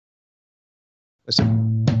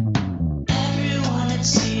Listen. Everyone it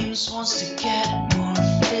seems wants to get more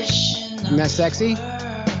fish in the Isn't that sexy?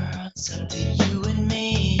 world, except you and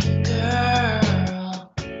me,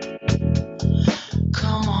 girl.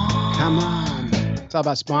 Come on. Come on. It's all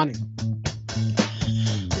about spawning.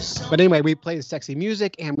 But anyway, we play the sexy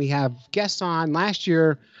music and we have guests on. Last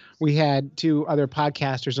year, we had two other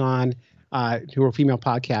podcasters on who were female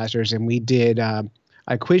podcasters, and we did a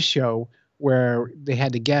quiz show where they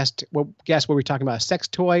had to guess what we were talking about, a sex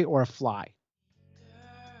toy or a fly.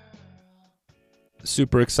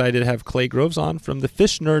 Super excited to have Clay Groves on from the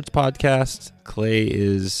Fish Nerds podcast. Clay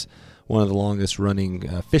is one of the longest running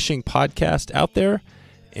fishing podcasts out there,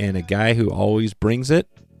 and a guy who always brings it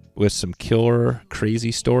with some killer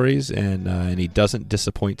crazy stories, and he doesn't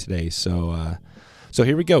disappoint today. So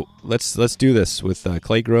here we go. Let's do this with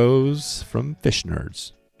Clay Groves from Fish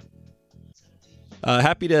Nerds.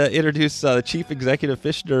 Happy to introduce the Chief Executive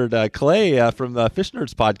Fish Nerd, Clay, from the Fish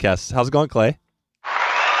Nerds podcast. How's it going, Clay?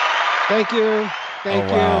 Thank you.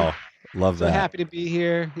 Thank you. Wow. Love that. So happy to be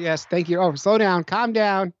here. Yes, thank you. Oh, slow down. Calm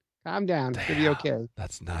down. Calm down. It's going to be okay.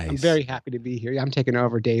 That's nice. I'm very happy to be here. I'm taking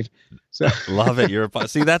over, Dave. So Love it.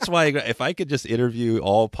 See, that's why if I could just interview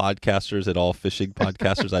all podcasters and all fishing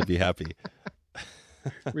podcasters, I'd be happy.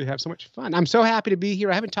 We have so much fun. I'm so happy to be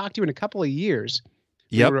here. I haven't talked to you in a couple of years.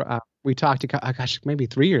 Yep. We talked to, maybe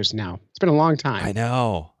 3 years now. It's been a long time. I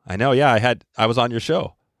know. Yeah, I was on your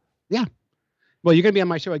show. Yeah. Well, you're going to be on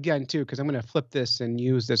my show again, too, because I'm going to flip this and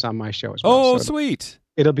use this on my show as well. Oh, so sweet.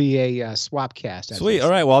 It'll be a swap cast. Sweet. All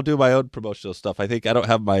right. Well, I'll do my own promotional stuff. I think I don't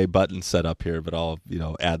have my button set up here, but I'll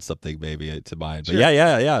add something maybe to mine. But sure.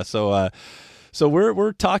 Yeah. So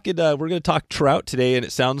we're talking. We're going to talk trout today, and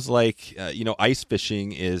it sounds like ice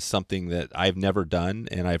fishing is something that I've never done,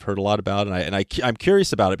 and I've heard a lot about, and I'm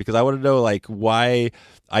curious about it because I want to know like why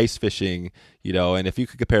ice fishing, and if you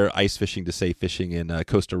could compare ice fishing to say fishing in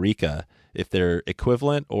Costa Rica, if they're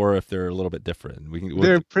equivalent or if they're a little bit different.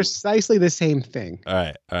 They're precisely the same thing. All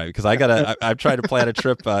right. Because I'm trying to plan a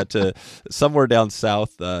trip to somewhere down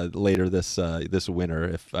south later this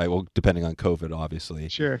winter, depending on COVID, obviously.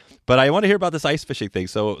 Sure. But I want to hear about this ice fishing thing.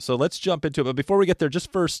 So let's jump into it. But before we get there, just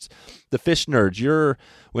first, the Fish Nerds.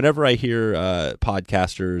 Whenever I hear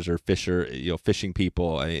podcasters or fishing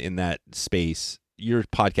people in that space, your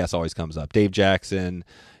podcast always comes up. Dave Jackson,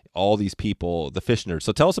 all these people, the Fish Nerds.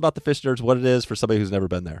 So tell us about the Fish Nerds, what it is for somebody who's never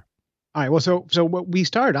been there. All right. Well, so what we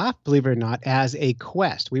started off, believe it or not, as a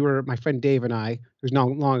quest. We were, my friend Dave and I, who's no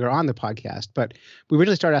longer on the podcast, but we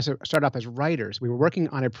originally started off as writers. We were working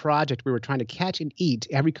on a project. We were trying to catch and eat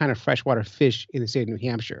every kind of freshwater fish in the state of New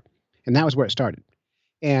Hampshire. And that was where it started.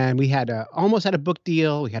 And we had almost had a book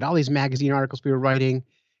deal. We had all these magazine articles we were writing.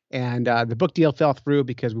 And the book deal fell through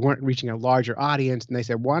because we weren't reaching a larger audience. And they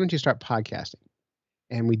said, why don't you start podcasting?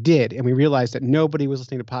 And we did. And we realized that nobody was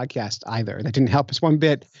listening to podcasts either. That didn't help us one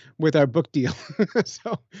bit with our book deal.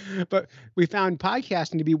 But we found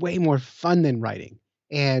podcasting to be way more fun than writing.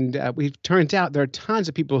 And it turns out there are tons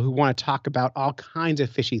of people who want to talk about all kinds of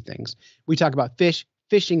fishy things. We talk about fish,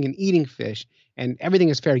 fishing, and eating fish, and everything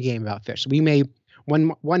is fair game about fish. So we may,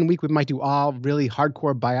 one week we might do all really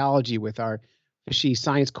hardcore biology with our fishy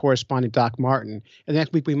science correspondent, Doc Martin. And the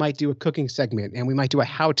next week we might do a cooking segment, and we might do a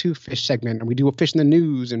how-to fish segment, and we do a fish in the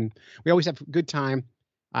news, and we always have a good time.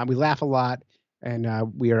 We laugh a lot, and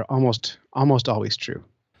we are almost always true.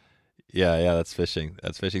 Yeah, that's fishing.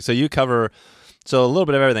 So you cover a little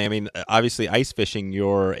bit of everything. I mean, obviously ice fishing,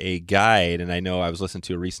 you're a guide, and I know I was listening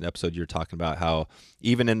to a recent episode you were talking about how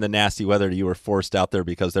even in the nasty weather you were forced out there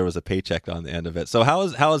because there was a paycheck on the end of it. So how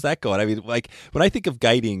is that going? I mean, like when I think of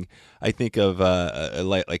guiding, I think of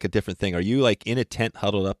like a different thing. Are you like in a tent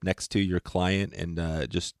huddled up next to your client and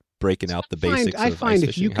just breking out the basics of ice fishing? I find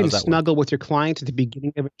if you can snuggle with your client at the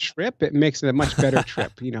beginning of a trip, it makes it a much better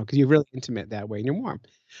trip, because you're really intimate that way and you're warm.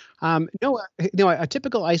 A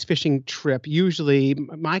typical ice fishing trip, usually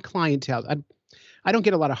my clientele, I don't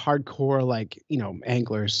get a lot of hardcore,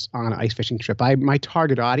 anglers on an ice fishing trip. My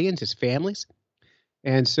target audience is families.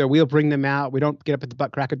 And so we'll bring them out. We don't get up at the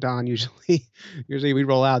butt crack of dawn usually. Usually we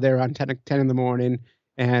roll out there around 10 in the morning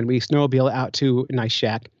and we snowmobile out to a nice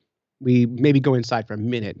shack. We maybe go inside for a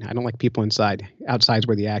minute. I don't like people inside. Outside's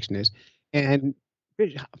where the action is. And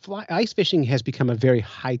ice fishing has become a very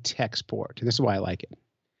high-tech sport. And this is why I like it.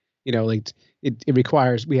 It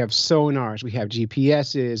requires, we have sonars, we have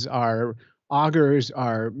GPSs, our augers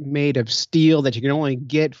are made of steel that you can only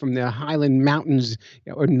get from the Highland Mountains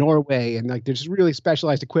or Norway. And there's really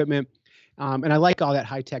specialized equipment. And I like all that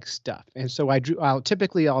high-tech stuff. And so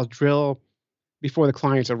I'll drill before the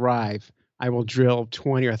clients arrive. I will drill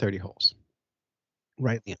 20 or 30 holes.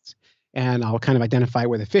 Right. and I'll kind of identify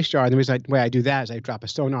where the fish are. And the way I do that is I drop a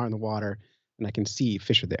sonar in the water, and I can see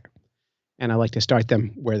fish are there. And I like to start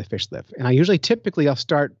them where the fish live. And I'll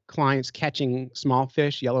start clients catching small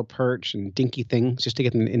fish, yellow perch, and dinky things, just to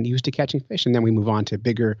get them used to catching fish, and then we move on to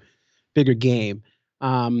bigger game.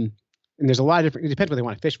 And there's a lot of different. It depends what they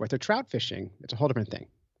want to fish for. If they're trout fishing, it's a whole different thing.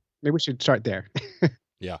 Maybe we should start there.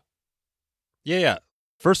 Yeah.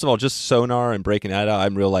 First of all, just sonar and breaking that out,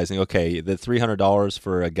 I'm realizing, okay, the $300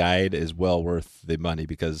 for a guide is well worth the money,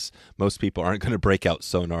 because most people aren't going to break out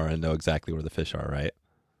sonar and know exactly where the fish are, right?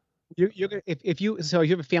 If you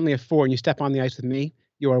have a family of 4 and you step on the ice with me,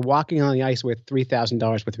 you are walking on the ice with $3,000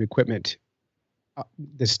 worth of equipment.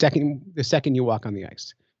 The second you walk on the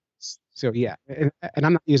ice. So yeah, and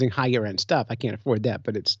I'm not using higher end stuff. I can't afford that,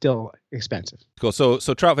 but it's still expensive. Cool. So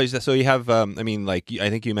trout fish. So you have, I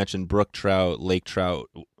think you mentioned brook trout, lake trout.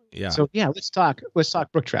 Yeah. So yeah, let's talk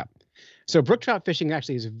brook trout. So brook trout fishing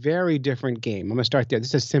actually is a very different game. I'm gonna start there.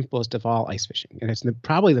 This is the simplest of all ice fishing, and it's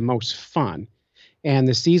probably the most fun. And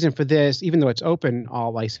the season for this, even though it's open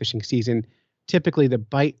all ice fishing season, typically the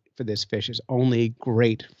bite for this fish is only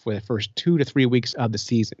great for the first 2 to 3 weeks of the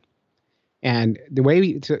season. And the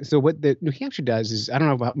way what the New Hampshire does is, I don't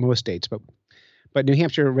know about most states, but New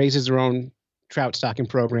Hampshire raises their own trout stocking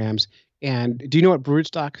programs. And do you know what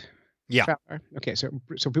broodstock trout are? Okay, so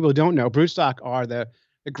people who don't know, broodstock are the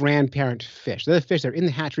grandparent fish. They're the fish that are in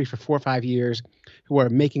the hatchery for 4 or 5 years, who are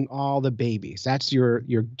making all the babies. That's your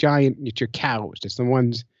giant, it's your cows. It's the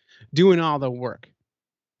ones doing all the work.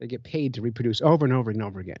 They get paid to reproduce over and over and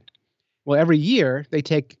over again. Well, every year they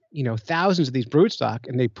take, thousands of these broodstock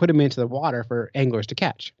and they put them into the water for anglers to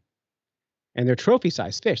catch. And they're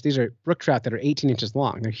trophy-sized fish. These are brook trout that are 18 inches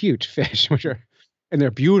long. They're huge fish, and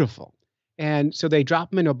they're beautiful. And so they drop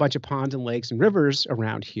them into a bunch of ponds and lakes and rivers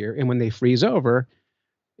around here. And when they freeze over,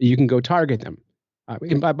 you can go target them.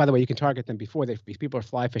 And by the way, you can target them before people are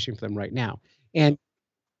fly fishing for them right now. And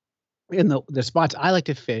in the spots I like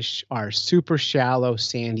to fish are super shallow,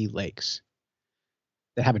 sandy lakes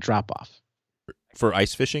that have a drop off. For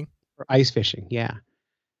ice fishing? For ice fishing, yeah.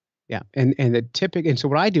 Yeah. And so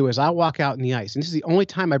what I do is I walk out in the ice. And this is the only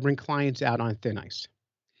time I bring clients out on thin ice.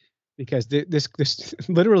 Because this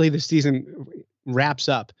literally the season wraps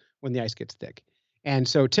up when the ice gets thick. And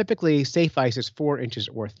so typically safe ice is 4 inches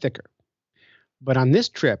or thicker. But on this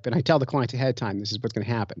trip, and I tell the clients ahead of time, this is what's going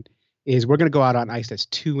to happen, is we're going to go out on ice that's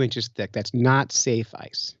 2 inches thick. That's not safe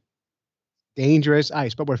ice. Dangerous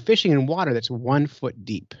ice. But we're fishing in water that's 1 foot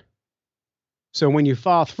deep. So when you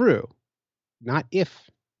fall through, not if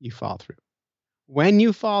you fall through, when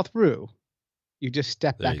you fall through, you just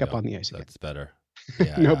step back up on the ice again. That's better.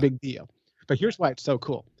 No big deal. But here's why it's so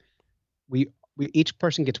cool. We each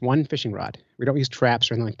person gets 1 fishing rod. We don't use traps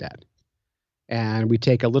or anything like that. And we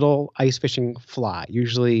take a little ice fishing fly,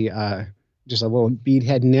 usually just a little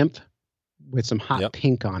beadhead nymph with some hot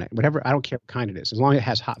pink on it. Whatever, I don't care what kind it is. As long as it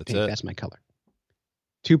has hot pink, that's my color.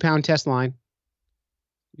 2-pound test line.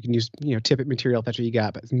 You can use, tippet material if that's what you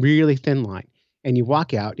got, but really thin line. And you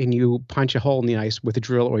walk out and you punch a hole in the ice with a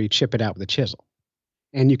drill, or you chip it out with a chisel.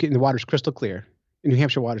 And the water's crystal clear. New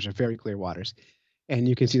Hampshire waters are very clear waters. And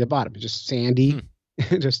you can see the bottom. It's just sandy.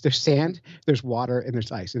 There's sand, there's water, and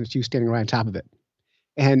there's ice. And it's you standing right on top of it.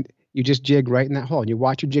 And you just jig right in that hole. And you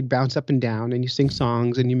watch your jig bounce up and down, and you sing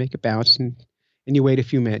songs, and you make it bounce, and you wait a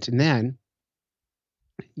few minutes. And then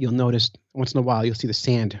you'll notice once in a while, you'll see the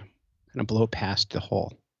sand kind of blow past the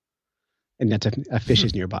hole. And that's a fish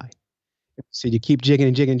is nearby. So you keep jigging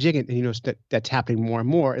and jigging and jigging, and you notice that's happening more and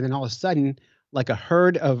more. And then all of a sudden, like a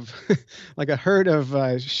herd of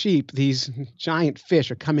sheep, these giant fish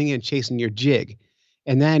are coming in chasing your jig.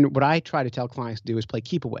 And then what I try to tell clients to do is play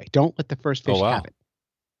keep away. Don't let the first fish have it.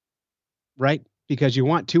 Right? Because you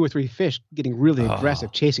want 2 or 3 fish getting really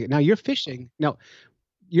aggressive chasing it. Now you're fishing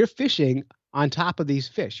on top of these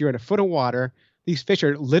fish. You're in a foot of water. These fish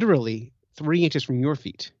are literally 3 inches from your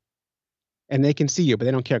feet. And they can see you, but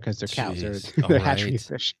they don't care because they're cows. They're hatchery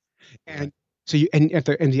fish. And so if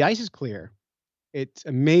the ice is clear, it's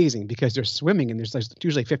amazing because they're swimming, and there's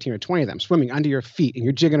usually 15 or 20 of them swimming under your feet, and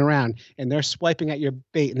you're jigging around, and they're swiping at your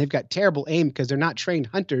bait, and they've got terrible aim because they're not trained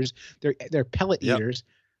hunters. They're pellet eaters.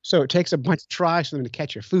 So it takes a bunch of tries for them to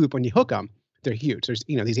catch your food. But when you hook them, they're huge. There's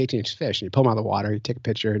these 18-inch fish, and you pull them out of the water, you take a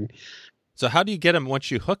picture. And so how do you get them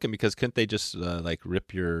once you hook them? Because couldn't they just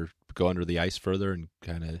go under the ice further and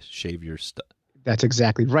kind of shave your stuff? That's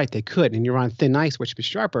exactly right. They could, and you're on thin ice, which is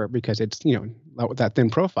sharper because it's that thin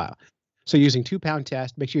profile. So using 2-pound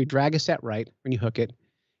test, make sure you drag a set right when you hook it,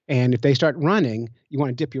 and if they start running, you want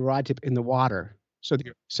to dip your rod tip in the water so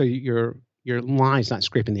your line's not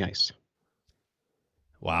scraping the ice.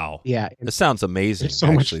 Wow. Yeah, This sounds amazing. it's so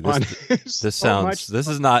Actually, much fun. this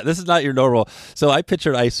is not your normal. So I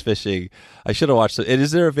pictured ice fishing. I should have watched it.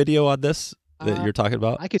 Is there a video on this that you're talking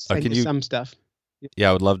about? I could Or send can you some stuff.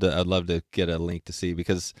 Yeah, I'd love to get a link to see,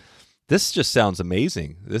 because this just sounds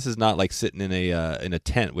amazing. This is not like sitting in a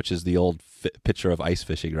tent, which is the old picture of ice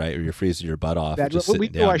fishing, right? Or you're freezing your butt off. That, just we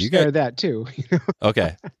sitting do down. our share of that too.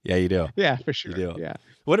 Okay. Yeah, you do. Yeah, for sure. You do. Yeah.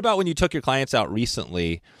 What about when you took your clients out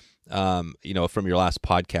recently? From your last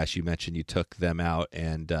podcast, you mentioned you took them out,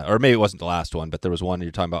 and or maybe it wasn't the last one, but there was one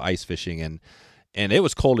you're talking about ice fishing, and it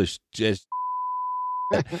was cold as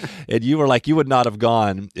and you were like, you would not have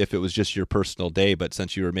gone if it was just your personal day, but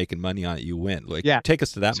since you were making money on it, you went. Like, yeah. Take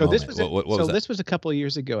us to that moment. What was that? This was a couple of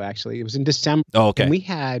years ago, actually. It was in December. Oh, okay. And we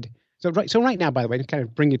had right now, by the way, to kind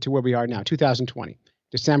of bring it to where we are now, 2020,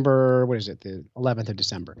 December. What is it? The 11th of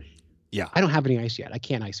December. Yeah. I don't have any ice yet. I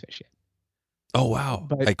can't ice fish yet. Oh wow!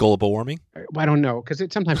 But, like global warming? I don't know, because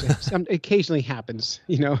it occasionally happens,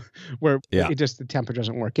 where the temperature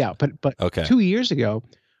doesn't work out. But okay. 2 years ago,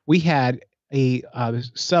 we had a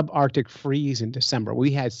subarctic freeze in December.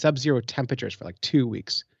 We had sub-zero temperatures for like 2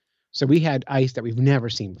 weeks, so we had ice that we've never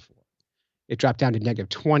seen before. It dropped down to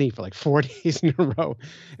 -20 for like 4 days in a row,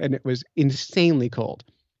 and it was insanely cold.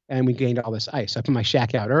 And we gained all this ice. So I put my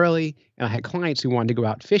shack out early, and I had clients who wanted to go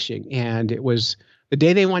out fishing, and it was the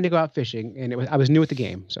day they wanted to go out fishing, and I was new at the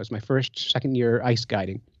game, so it was my second year ice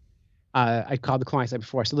guiding. I called the clients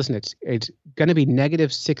before. I said, "Listen, it's going to be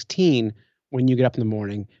 -16 when you get up in the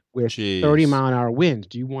morning with 30-mile-an-hour winds.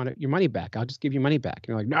 Do you want your money back? I'll just give you money back."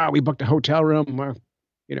 And they're like, "No, we booked a hotel room.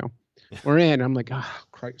 We're in." I'm like, "Oh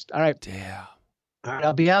Christ! All right, damn. All right,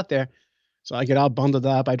 I'll be out there." So I get all bundled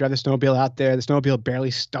up. I drive the snowmobile out there. The snowmobile barely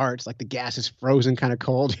starts. Like the gas is frozen, kind of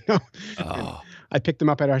cold. Oh. I pick them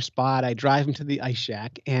up at our spot. I drive them to the ice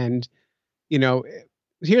shack. And,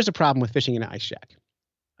 here's the problem with fishing in an ice shack.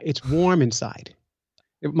 It's warm inside.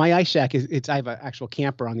 My ice shack I have an actual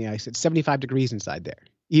camper on the ice. It's 75 degrees inside there.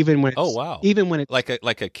 Even when it's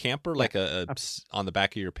like a camper, like a on the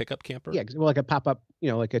back of your pickup camper. Yeah, well, like a pop up,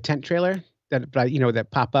 like a tent trailer that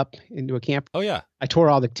pop up into a camper. Oh yeah. I tore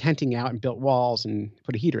all the tenting out and built walls and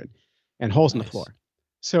put a heater in and holes in the floor.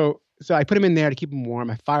 So I put them in there to keep them warm.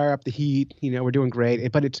 I fire up the heat. We're doing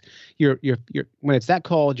great. But it's you're when it's that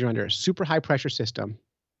cold, you're under a super high pressure system,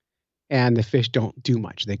 and the fish don't do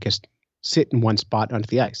much. They just sit in one spot under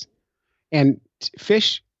the ice. And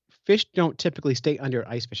fish don't typically stay under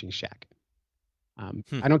ice fishing shack.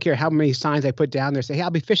 I don't care how many signs I put down there say, "Hey,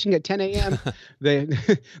 I'll be fishing at 10 a.m."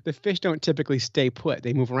 The fish don't typically stay put.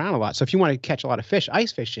 They move around a lot. So if you want to catch a lot of fish,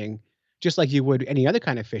 ice fishing, just like you would any other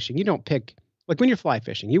kind of fishing, you don't pick, like when you're fly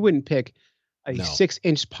fishing, you wouldn't pick a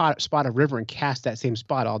 6-inch spot of river and cast that same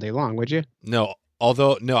spot all day long, would you? No.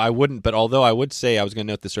 I wouldn't. But although I would say, I was going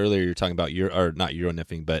to note this earlier, you're talking about not Euro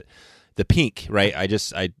nymphing, but the pink, right? I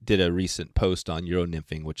did a recent post on Euro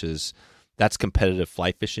nymphing, that's competitive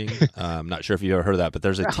fly fishing. I'm not sure if you've ever heard of that, but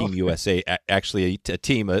there's a Team USA, actually a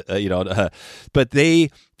team, but they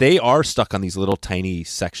are stuck on these little tiny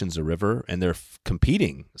sections of river, and they're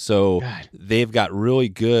competing. So they've got really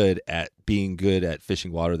good at being good at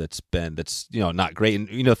fishing water that's not great.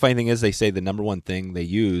 And the funny thing is, they say the number one thing they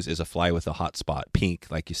use is a fly with a hot spot, pink,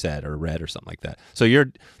 like you said, or red or something like that. So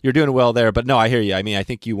you're doing well there. But no, I hear you. I mean, I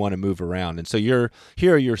think you want to move around, and so you're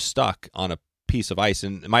stuck on a piece of ice.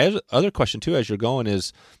 And my other question too, as you're going,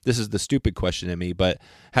 is, this is the stupid question in me, but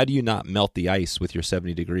how do you not melt the ice with your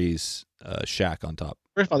 70 degrees shack on top?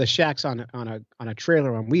 First of all, the shack's on a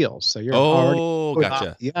trailer on wheels, so you're already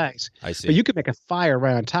gotcha. Off the ice. I see. But you can make a fire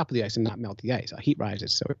right on top of the ice and not melt the ice. Heat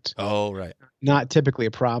rises, so it's right. Not typically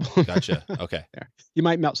a problem. Gotcha. Okay. You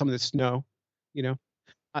might melt some of the snow,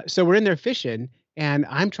 So we're in there fishing, and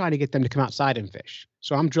I'm trying to get them to come outside and fish.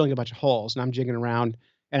 So I'm drilling a bunch of holes, and I'm jigging around,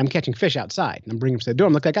 and I'm catching fish outside, and I'm bringing them to the door.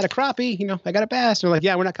 I'm like, "I got a crappie, I got a bass." And they're like,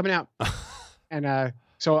 "Yeah, we're not coming out." And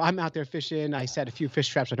so I'm out there fishing. I set a few fish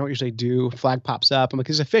traps I don't usually do. Flag pops up. I'm like,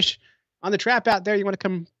 "There's a fish on the trap out there. You want to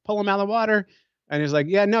come pull him out of the water?" And he's like,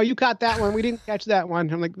 "Yeah, no, you caught that one. We didn't catch that one."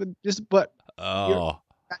 I'm like,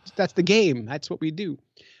 that's the game. That's what we do.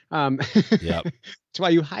 Yep. That's why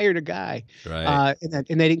you hired a guy. Right. And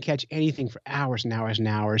they didn't catch anything for hours and hours and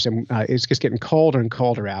hours. And it's just getting colder and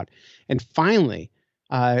colder out. And finally,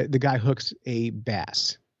 the guy hooks a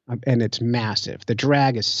bass, and it's massive. The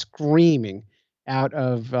drag is screaming out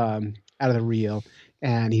of the reel,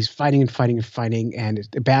 and he's fighting and fighting and fighting, and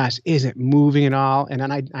the bass isn't moving at all. And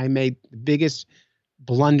then I made the biggest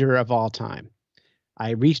blunder of all time.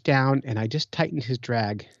 I reached down and I just tightened his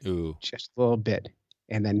drag just a little bit,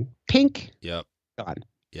 and then pink. Yep. Gone.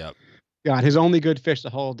 Yep. got his only good fish the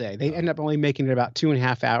whole day. They ended up only making it about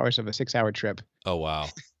 2.5 hours of a 6-hour trip. Oh, wow.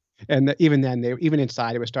 And even then, even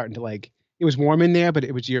inside, it was starting to it was warm in there, but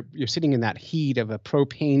it was you're sitting in that heat of a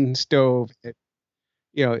propane stove. It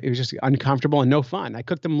was just uncomfortable and no fun. I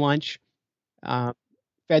cooked them lunch, uh,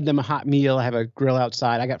 fed them a hot meal. I have a grill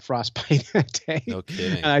outside. I got frostbite that day. No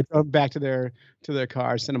kidding. And I drove back to their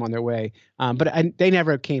car, sent them on their way. But they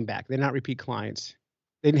never came back. They're not repeat clients.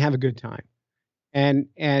 They didn't have a good time.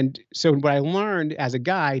 And so what I learned as a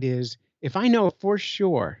guide is if I know for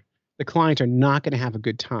sure the clients are not going to have a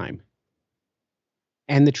good time,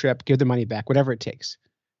 end the trip, give the money back, whatever it takes.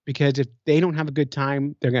 Because if they don't have a good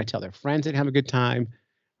time, they're going to tell their friends they didn't have a good time.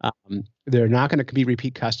 They're not going to be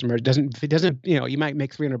repeat customers. If it doesn't, you might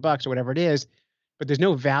make $300 or whatever it is, but there's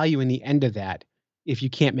no value in the end of that if you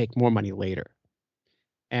can't make more money later.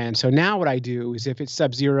 And so now what I do is if it's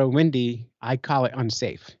sub-zero windy, I call it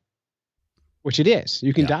unsafe, which it is.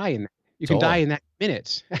 You can die in that. You can die in that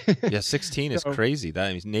minutes. Yeah, 16 is crazy.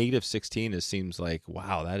 That means negative 16 seems like,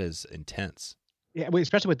 wow, that is intense. Yeah,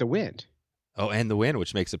 especially with the wind. Oh, and the wind,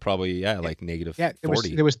 which makes it probably, like negative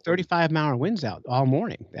 40. There was 35-mile winds out all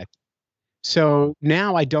morning. So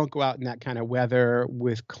now I don't go out in that kind of weather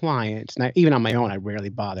with clients. And even on my own, I rarely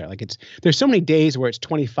bother. There's so many days where it's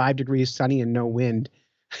 25 degrees, sunny, and no wind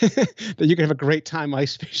that you can have a great time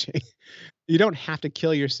ice fishing. You don't have to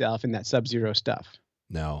kill yourself in that sub-zero stuff.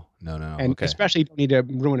 No. And especially you don't need to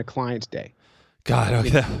ruin a client's day. God,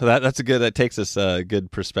 okay. That takes us a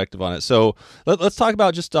good perspective on it. So let's talk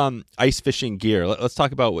about just ice fishing gear. Let's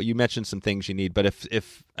talk about what you mentioned, some things you need. But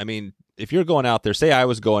if you're going out there, say I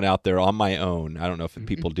was going out there on my own, I don't know if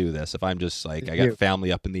people do this. If I'm just I got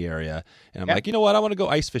family up in the area and I'm like, you know what, I want to go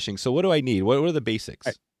ice fishing. So what do I need? What are the basics?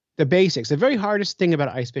 Right. The basics. The very hardest thing about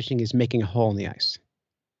ice fishing is making a hole in the ice.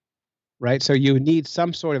 Right? So you need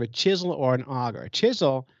some sort of a chisel or an auger. A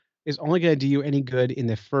chisel is only going to do you any good in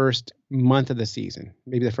the first month of the season,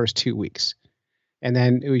 maybe the first 2 weeks. And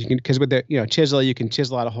then because with the chisel, you can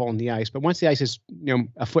chisel out a hole in the ice. But once the ice is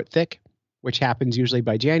a foot thick, which happens usually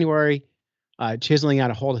by January, chiseling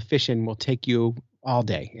out a hole to fish in will take you all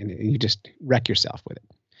day, and you just wreck yourself with it.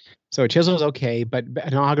 So a chisel is okay, but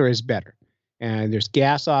an auger is better. And there's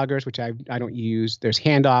gas augers, which I don't use. There's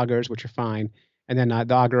hand augers, which are fine. And then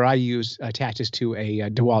the auger I use attaches to a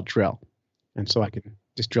DeWalt drill, and so I can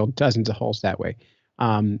just drill dozens of holes that way.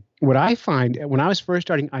 What I find when I was first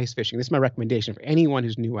starting ice fishing, this is my recommendation for anyone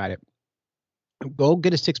who's new at it: go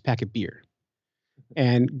get a 6-pack of beer,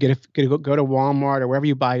 and go to Walmart or wherever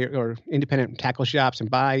you buy or independent tackle shops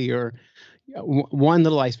and buy your one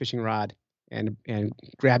little ice fishing rod, and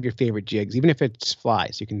grab your favorite jigs, even if it's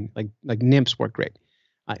flies. You can like nymphs work great.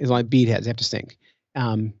 As long as bead heads, they have to sink.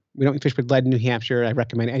 We don't fish with lead in New Hampshire. I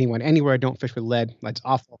recommend anyone anywhere don't fish with lead. That's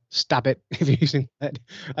awful. Stop it if you're using lead.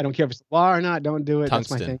 I don't care if it's law or not. Don't do it.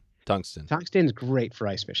 Tungsten. That's my thing. Tungsten is great for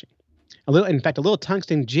ice fishing. A little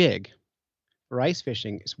tungsten jig for ice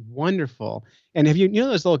fishing is wonderful. And have you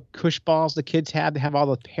those little cush balls the kids have? They have all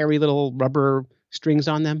the hairy little rubber strings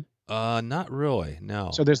on them. Not really.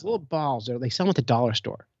 No. So there's little balls. They sell them at the dollar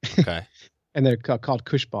store. Okay. And they're called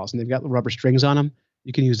cush balls, and they've got rubber strings on them.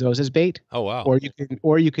 You can use those as bait. Oh wow!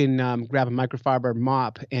 Or you can grab a microfiber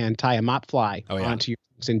mop and tie a mop fly onto your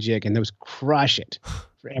tungsten jig, and those crush it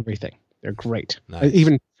for everything. They're great.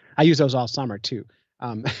 Nice. I use those all summer too.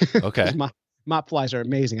 Okay. Mop flies are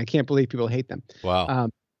amazing. I can't believe people hate them. Wow.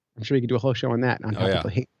 I'm sure you could do a whole show on that on how people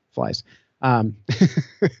hate flies.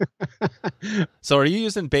 So are you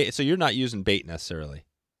using bait? So you're not using bait necessarily?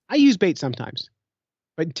 I use bait sometimes.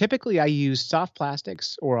 But typically, I use soft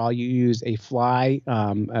plastics, or I'll use a fly,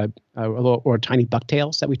 a little or tiny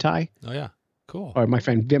bucktails that we tie. Oh yeah, cool. Or my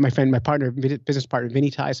business partner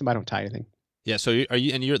Vinny ties them. I don't tie anything. Yeah. So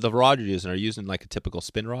the rod you're using? Are you using like a typical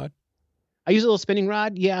spin rod? I use a little spinning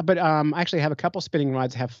rod. Yeah, but I actually have a couple spinning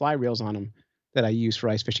rods that have fly reels on them that I use for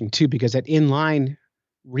ice fishing too, because that inline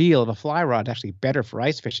reel of a fly rod is actually better for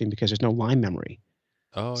ice fishing because there's no line memory.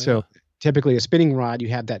 Oh. So typically, a spinning rod, you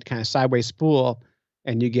have that kind of sideways spool.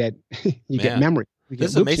 And you get memory. This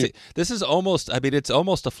is amazing. This is almost. I mean, it's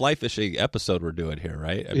almost a fly fishing episode we're doing here,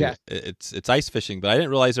 right? I mean, it's ice fishing, but I didn't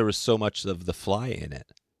realize there was so much of the fly in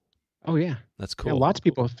it. Oh yeah, that's cool. Yeah, lots of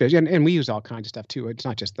people fish, and we use all kinds of stuff too. It's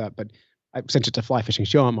not just that, but since it's a fly fishing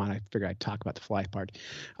show I'm on, I figured I'd talk about the fly part.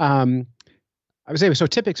 I would say so.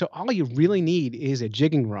 So all you really need is a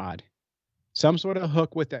jigging rod, some sort of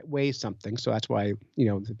hook that weighs something. So that's why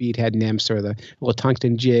the bead head nymphs or the little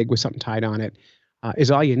tungsten jig with something tied on it.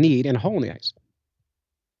 Is all you need, and a hole in the ice.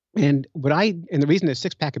 And the reason that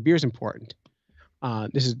 6-pack of beer is important.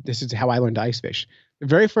 This is how I learned to ice fish. The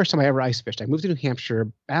very first time I ever ice fished, I moved to New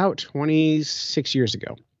Hampshire about 26 years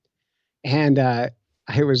ago, And I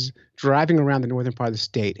was driving around the northern part of the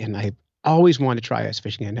state, and I always wanted to try ice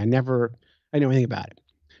fishing, and I didn't know anything about it.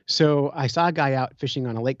 So I saw a guy out fishing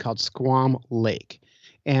on a lake called Squam Lake,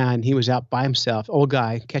 and he was out by himself, old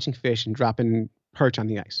guy, catching fish and dropping perch on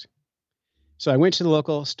the ice. So I went to the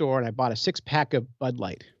local store and I bought a 6-pack of Bud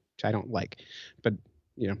Light, which I don't like, but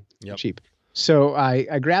Yep. cheap. So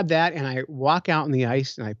I grabbed that and I walk out on the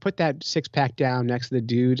ice and I put that 6-pack down next to the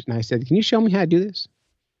dude and I said, "Can you show me how to do this?"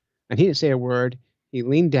 And he didn't say a word. He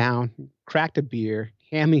leaned down, cracked a beer,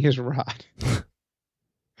 handed me his rod.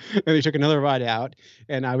 And he took another rod out,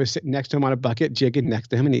 and I was sitting next to him on a bucket, jigging next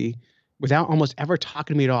to him, and he, without almost ever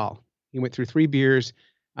talking to me at all, he went through 3 beers,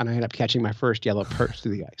 and I ended up catching my first yellow perch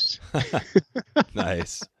through the ice.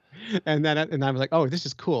 Nice. And I was like, "Oh, this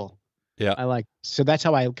is cool." Yeah. So that's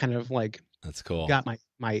how I kind of like That's cool. got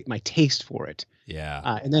my taste for it.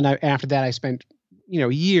 Yeah. And then after that, I spent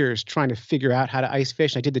years trying to figure out how to ice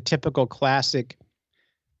fish. I did the typical classic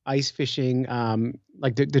ice fishing.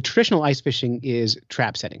 Like the traditional ice fishing is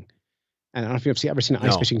trap setting. And I don't know if you've ever seen an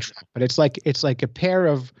ice fishing trap, but it's like a pair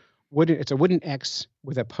of wooden. It's a wooden X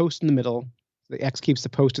with a post in the middle. The X keeps the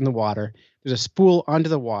post in the water. There's a spool under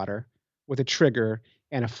the water with a trigger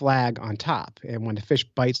and a flag on top. And when the fish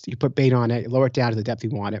bites, you put bait on it, you lower it down to the depth you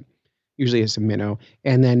want it. Usually it's a minnow.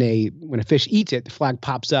 And then when a fish eats it, the flag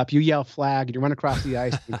pops up. You yell flag, and you run across the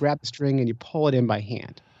ice, you grab the string, and you pull it in by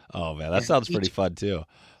hand. Oh, man, that sounds pretty fun, too.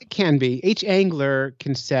 It can be. Each angler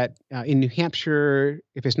can set, in New Hampshire,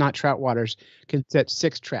 if it's not trout waters, can set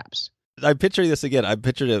 6 traps. I'm picturing this again. I'm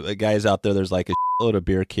picturing guys out there. There's like a load of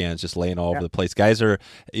beer cans just laying all over the place. Guys are,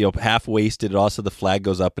 half wasted. And also the flag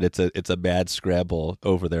goes up, and it's a mad scramble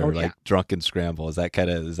over there, drunken scramble. Is that kind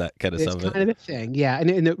of some of it? It's kind of a thing, yeah.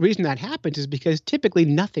 And the reason that happens is because typically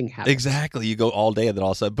nothing happens. Exactly. You go all day, and then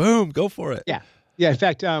all of a sudden, boom, go for it. Yeah. Yeah. In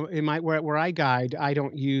fact, in where I guide, I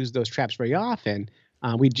don't use those traps very often.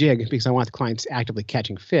 We jig because I want the clients actively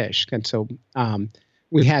catching fish, and so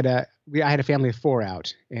I had a family of 4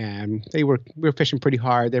 out, and we were fishing pretty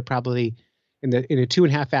hard. They're probably in the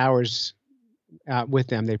 2.5 hours with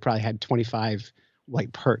them. They probably had 25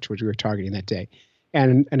 white perch, which we were targeting that day.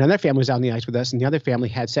 And another family was out on the ice with us, and the other family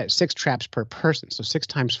had set 6 traps per person. So 6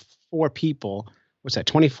 times 4 people, what's that?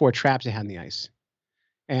 24 traps they had on the ice,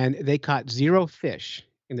 and they caught 0 fish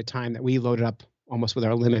in the time that we loaded up almost with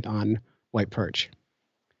our limit on white perch.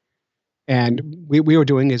 And we were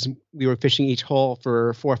doing is we were fishing each hole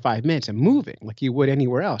for 4 or 5 minutes and moving like you would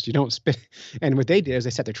anywhere else. You don't spin. And what they did is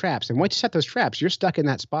they set their traps. And once you set those traps, you're stuck in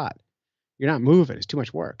that spot. You're not moving. It's too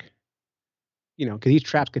much work. Because each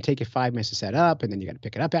trap can take you 5 minutes to set up, and then you got to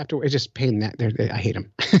pick it up after. It's just pain that I hate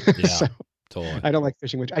them. Yeah, so totally. I don't like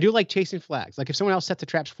fishing, which I do like chasing flags. Like if someone else sets the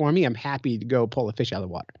traps for me, I'm happy to go pull the fish out of the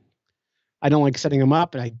water. I don't like setting them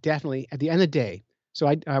up, and I definitely, at the end of the day, so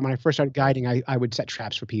when I first started guiding, I would set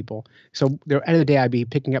traps for people. So at the end of the day, I'd be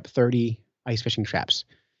picking up 30 ice fishing traps.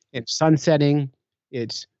 It's sun setting.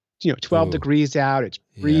 It's 12 degrees out. It's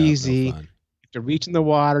breezy. Yeah, to reach in the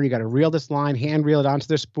water, you got to reel this line, hand reel it onto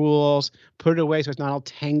the spools, put it away so it's not all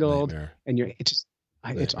tangled. Nightmare. And it's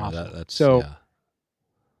awful.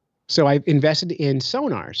 So I've invested in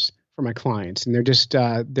sonars for my clients, and they're just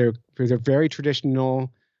they're very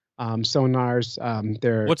traditional. Sonars.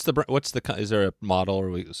 Is there a model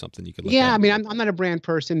or something you can look at? Yeah, I mean, I'm not a brand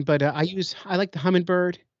person, but I like the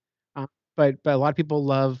hummingbird, but a lot of people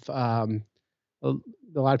love a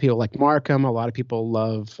lot of people like Markham. A lot of people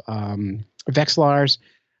love Vexilars,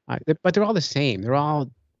 but they're all the same.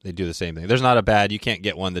 They do the same thing. There's not a bad. You can't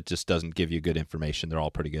get one that just doesn't give you good information. They're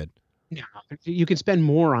all pretty good. No, you can spend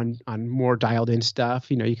more on more dialed in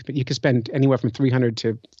stuff. You can spend anywhere from $300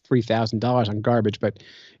 to $3,000 on garbage, and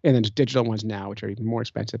then there's digital ones now, which are even more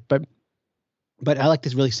expensive. But I like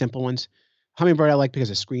these really simple ones. Hummingbird I like because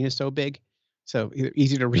the screen is so big, so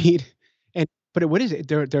easy to read. But what is it?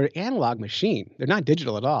 They're analog machine. They're not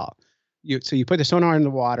digital at all. So you put the sonar in the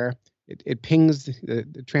water, it pings the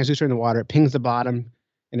transducer in the water, it pings the bottom,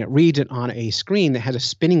 and it reads it on a screen that has a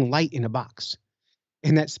spinning light in a box.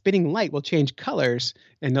 And that spinning light will change colors.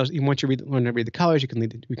 And once you learn to read the colors, you can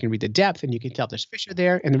read the depth, and you can tell if there's fish are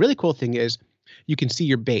there. And the really cool thing is you can see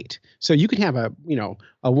your bait. So you can have a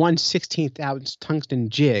 1/16th ounce tungsten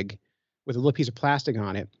jig with a little piece of plastic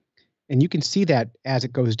on it. And you can see that as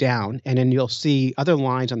it goes down. And then you'll see other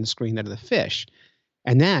lines on the screen that are the fish.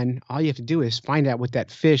 And then all you have to do is find out what that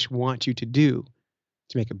fish wants you to do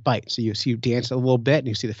to make it bite. So you dance a little bit, and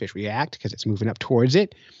you see the fish react because it's moving up towards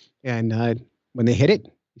it. And when they hit it,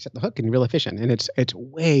 you set the hook and you reel a fish in, and it's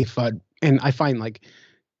way fun. And I find like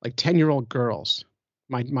 10-year-old girls,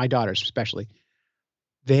 my daughters especially,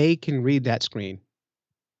 they can read that screen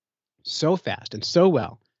so fast and so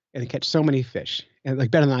well and they catch so many fish, and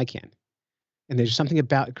like better than I can. And there's something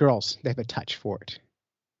about girls; they have a touch for it.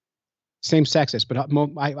 Same sexist, but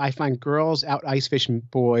I find girls out ice fishing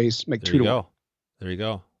boys like There 2 you to 1. go. There you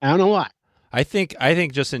go. I don't know why. I think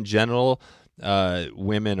just in general,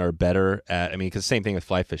 women are better at. I mean, because same thing with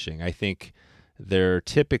fly fishing. I think they're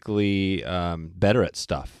typically better at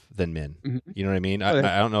stuff than men. Mm-hmm. You know what I mean? Well,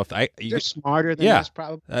 I don't know if they're smarter than us,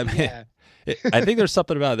 probably. I mean, Yeah. I think there's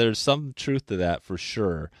something about there's some truth to that for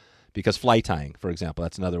sure. Because fly tying, for example,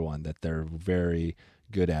 that's another one that they're very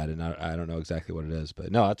good at, and I don't know exactly what it is,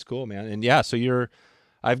 but no, that's cool, man. And yeah, so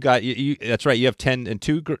I've got you. That's right. You have 10 and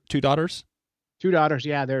two daughters. 2 daughters,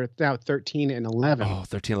 yeah, they're now 13 and 11. Oh,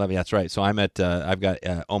 13, 11. That's right. So I'm at. I've got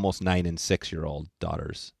almost 9 and 6-year-old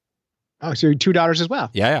daughters. Oh, so you're 2 daughters as well.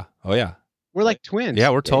 Yeah. Oh yeah. We're like twins.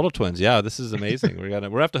 Yeah, we're total twins. Yeah, this is amazing. We're gonna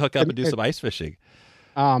have to hook up and do some ice fishing.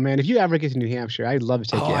 Oh man, if you ever get to New Hampshire, I'd love to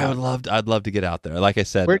take you out. I'd love to get out there. Like I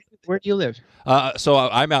said, Where do you live? So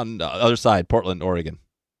I'm out on the other side, Portland, Oregon.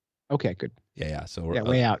 Okay, good. Yeah. So we're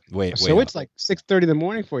way out. Way so out. It's like 6:30 in the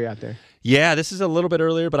morning for you out there. Yeah, this is a little bit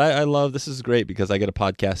earlier, but I love this is great because I get a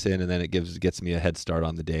podcast in and then it gets me a head start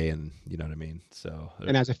on the day, and you know what I mean. So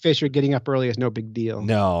and as a fisher, getting up early is no big deal.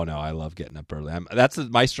 No, I love getting up early. That's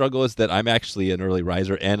my struggle is that I'm actually an early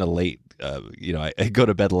riser and a late. I go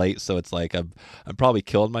to bed late, so it's like I'm probably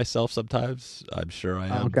killing myself sometimes. I'm sure I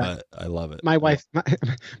am, but I love it. My wife,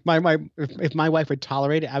 if my wife would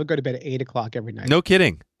tolerate it, I would go to bed at 8:00 every night. No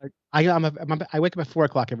kidding. I wake up at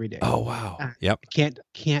 4:00 every day. Oh wow. Yep.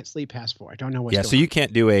 Can't sleep past 4. I don't know what's going on. So you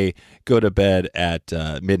can't do a go to bed at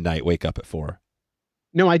midnight, wake up at 4.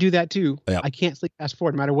 No, I do that too. Yep. I can't sleep past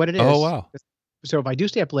 4 no matter what it is. Oh wow. So if I do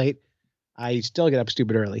stay up late, I still get up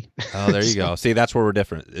stupid early. Oh, there you go. See, that's where we're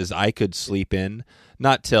different. Is I could sleep in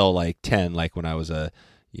not till like 10, like when I was a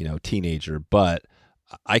teenager, but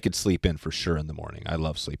I could sleep in for sure in the morning. I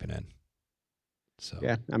love sleeping in. So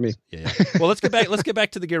yeah, I mean, yeah. Well, let's get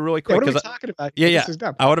back to the gear really quick. What are we talking about? Yeah. This is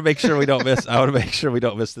dumb. I want to make sure we don't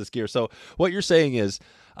miss. This gear. So what you're saying is,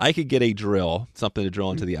 I could get a drill, something to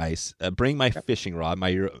drill into the ice, bring my fishing rod,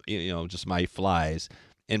 my just my flies,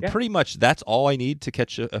 and pretty much that's all I need to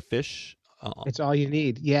catch a fish. It's all you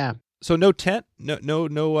need. Yeah. So no tent, no.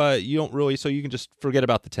 You don't really. So you can just forget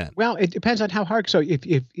about the tent. Well, it depends on how hard. So if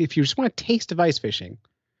you just want a taste of ice fishing,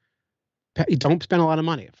 don't spend a lot of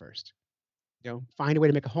money at first. Find a way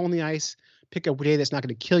to make a hole in the ice. Pick a day that's not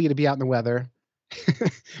going to kill you to be out in the weather,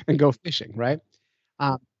 and go fishing. Right?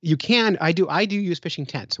 You can. I do use fishing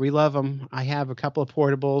tents. We love them. I have a couple of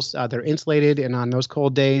portables. They're insulated, and on those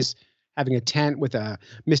cold days, having a tent with a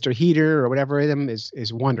Mr. Heater or whatever in them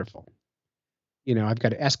is wonderful. I've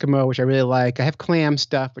got an Eskimo, which I really like. I have clam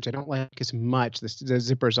stuff, which I don't like as much. The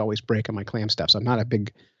zippers always break on my clam stuff, so I'm not a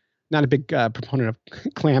big proponent of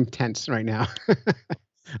clam tents right now.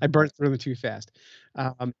 I burn through them too fast.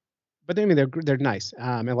 But they're nice.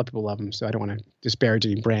 And a lot of people love them, so I don't want to disparage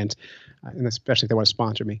any brands, and especially if they want to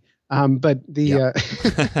sponsor me. But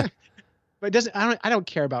it doesn't. I don't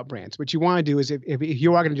care about brands. What you want to do is if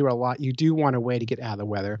you are going to do it a lot, you do want a way to get out of the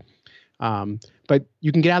weather. But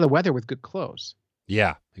you can get out of the weather with good clothes.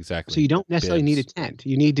 Yeah, exactly. So you don't necessarily need a tent.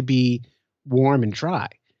 You need to be warm and dry.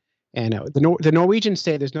 And the Norwegians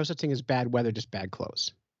say there's no such thing as bad weather, just bad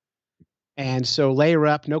clothes. And so layer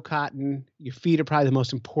up, no cotton. Your feet are probably the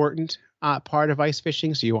most important part of ice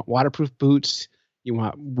fishing. So you want waterproof boots. You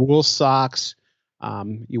want wool socks.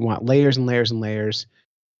 You want layers and layers and layers.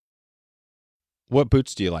 What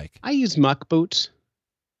boots do you like? I use muck boots.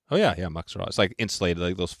 Oh yeah, mucks are. It's like insulated,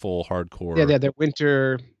 like those full hardcore. Yeah, they're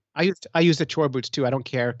winter. I use the chore boots too. I don't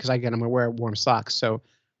care because I'm gonna wear warm socks. So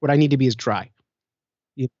what I need to be is dry.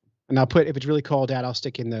 And I'll if it's really cold out, I'll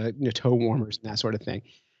stick in the toe warmers and that sort of thing.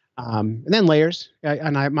 And then layers.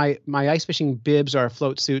 My ice fishing bibs are a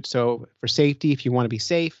float suit. So for safety, if you want to be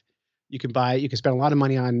safe, you can spend a lot of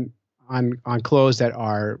money on clothes that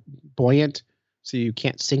are buoyant, so you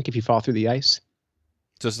can't sink if you fall through the ice.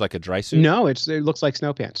 Just like a dry suit? No, it looks like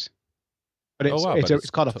snow pants, but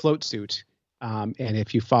it's called a float suit. And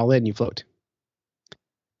if you fall in, you float.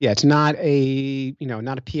 Yeah, it's not a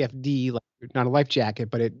PFD, not a life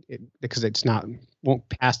jacket, but it because won't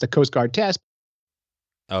pass the Coast Guard test.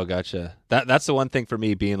 Oh, gotcha. That's the one thing for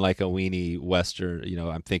me being like a weenie Western,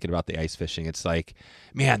 I'm thinking about the ice fishing. It's like,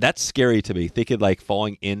 man, that's scary to me. Thinking like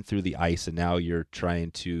falling in through the ice and now you're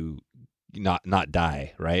trying to not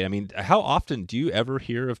die, right? I mean, how often do you ever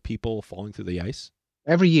hear of people falling through the ice?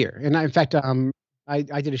 Every year. And in fact, I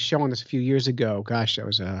did a show on this a few years ago. Gosh,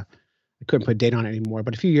 I couldn't put a date on it anymore.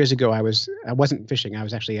 But a few years ago, I wasn't fishing. I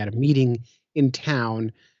was actually at a meeting in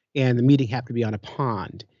town, and the meeting happened to be on a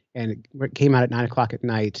pond. And it came out at 9:00 at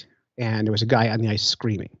night, and there was a guy on the ice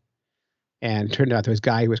screaming. And it turned out there was a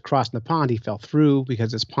guy who was crossing the pond. He fell through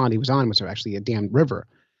because this pond he was on was actually a dammed river.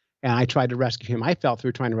 And I tried to rescue him. I fell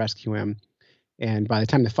through trying to rescue him. And by the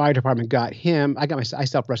time the fire department got him, I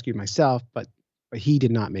self-rescued myself, but he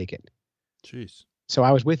did not make it. Jeez. So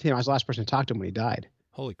I was with him. I was the last person to talk to him when he died.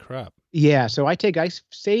 Holy crap. Yeah. So I take ice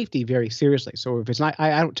safety very seriously. So if it's not,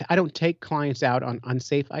 I don't take clients out on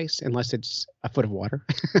unsafe ice unless it's a foot of water.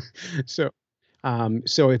 So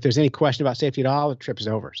if there's any question about safety at all, the trip is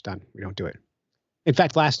over. It's done. We don't do it. In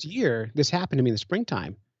fact, last year, this happened to me in the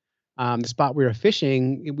springtime. The spot we were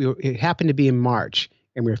fishing, it happened to be in March,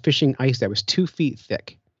 and we were fishing ice that was 2 feet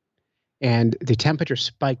thick. And the temperature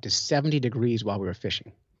spiked to 70 degrees while we were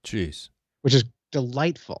fishing. Jeez. Which is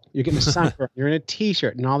delightful. You're getting a sunburn, you're in a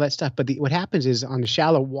t-shirt and all that stuff. But what happens is on the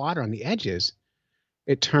shallow water on the edges,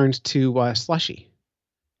 it turns to slushy.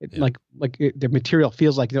 The material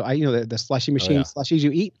feels like the slushy machine slushies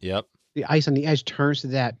you eat. Yep. The ice on the edge turns to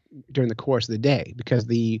that during the course of the day because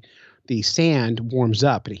the sand warms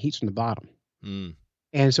up and it heats from the bottom. Mm.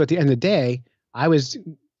 And so at the end of the day, it was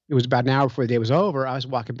about an hour before the day was over. I was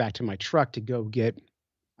walking back to my truck to go get,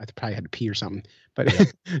 I probably had to pee or something, but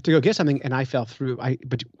to go get something, and I fell through.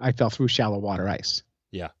 I fell through shallow water ice.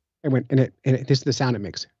 Yeah. This is the sound it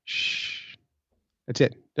makes. Shh. That's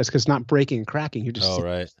it. That's because it's not breaking and cracking. You just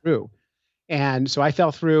through. And so I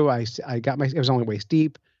fell through. It was only waist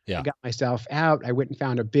deep. Yeah. I got myself out. I went and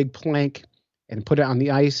found a big plank and put it on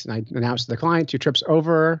the ice. And I announced to the client, your trip's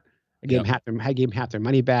over. I gave them half their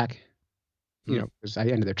money back, because I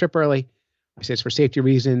ended their trip early. I said it's for safety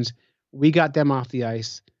reasons. We got them off the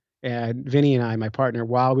ice. And Vinny and I, my partner,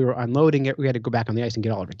 while we were unloading it, we had to go back on the ice and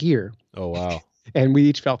get all of our gear. Oh, wow. And we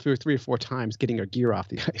each fell through 3 or 4 times getting our gear off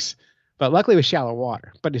the ice. But luckily it was shallow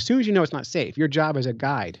water. But as soon as you know it's not safe, your job as a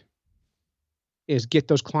guide is get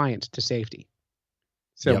those clients to safety.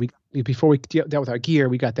 So before we dealt with our gear,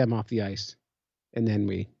 we got them off the ice. And then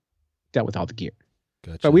we dealt with all the gear.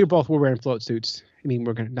 Gotcha. But we're wearing float suits. I mean,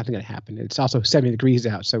 nothing gonna happen. It's also 70 degrees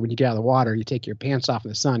out. So when you get out of the water, you take your pants off in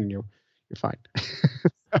the sun and you're fine.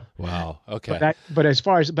 Wow. Okay.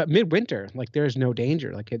 But midwinter, like there's no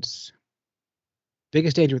danger. Like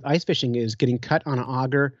biggest danger with ice fishing is getting cut on an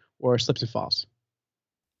auger or slips and falls.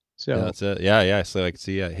 So that's it. Yeah. So I can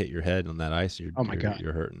see hit your head on that ice. Oh my God,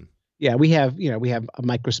 you're hurting. Yeah, we have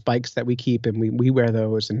micro spikes that we keep, and we wear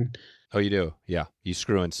those. And oh, you do? Yeah, you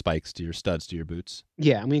screw in spikes to your studs to your boots.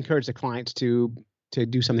 Yeah, and we encourage the clients to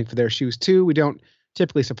do something for their shoes too. We don't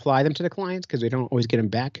typically supply them to the clients because we don't always get them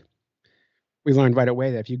back. We learned right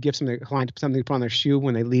away that if you give a client something to put on their shoe,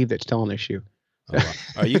 when they leave, it's still on their shoe. So. Oh,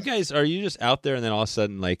 wow. Are you just out there and then all of a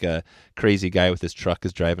sudden like a crazy guy with his truck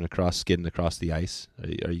is skidding across the ice?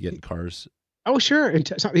 Are you getting cars? Oh, sure. And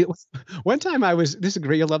one time this is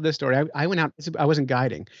great. You'll love this story. I went out, I wasn't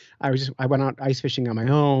guiding. I went out ice fishing on my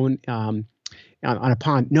own on a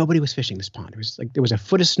pond. Nobody was fishing this pond. It was like, there was a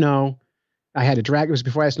foot of snow. It was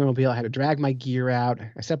before I had a snowmobile. I had to drag my gear out.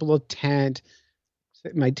 I set up a little tent.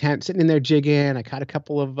 My tent, sitting in there jigging. I caught a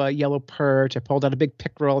couple of yellow perch. I pulled out a big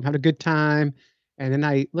pickerel and had a good time. And then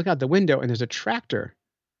I look out the window and there's a tractor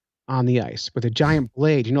on the ice with a giant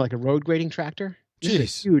blade, like a road grading tractor. This is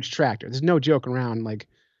a huge tractor. There's no joke around, like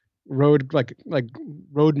road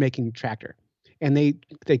making tractor. And they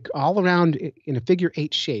all around in a figure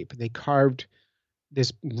 8 shape, they carved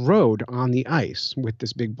this road on the ice with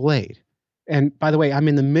this big blade. And by the way, I'm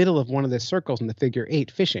in the middle of one of the circles in the figure 8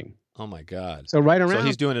 fishing. Oh my God. So right around. So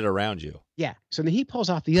he's doing it around you. Yeah. So then he pulls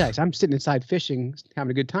off the ice. I'm sitting inside fishing,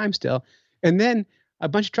 having a good time still. And then a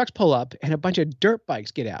bunch of trucks pull up and a bunch of dirt bikes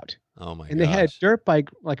get out. Oh my God. And they had a dirt bike,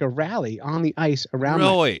 like a rally on the ice around.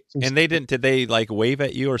 Really? And did they like wave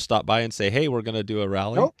at you or stop by and say, hey, we're going to do a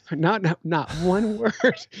rally? Nope. Not one word.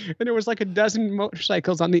 And there was like a dozen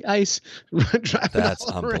motorcycles on the ice. That's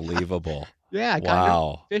unbelievable. Yeah, I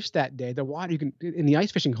got fish that day. The water in the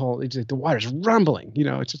ice fishing hole, it's like the water's rumbling.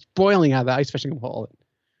 It's just boiling out of the ice fishing hole.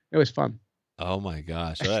 It was fun. Oh my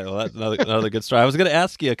gosh! Well, that's another good story. I was going to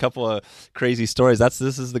ask you a couple of crazy stories. This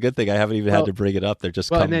is the good thing. I haven't even had to bring it up. They're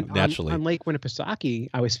just come naturally. On Lake Winnipesaukee,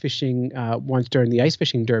 I was fishing once during the ice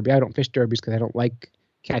fishing derby. I don't fish derbies because I don't like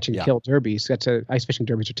catch and kill derbies. Ice fishing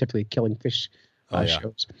derbies are typically killing fish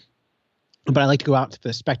shows. But I like to go out to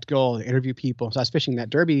the spectacle and interview people. So I was fishing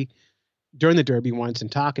that derby during the derby once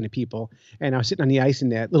and talking to people. And I was sitting on the ice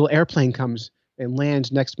and that little airplane comes and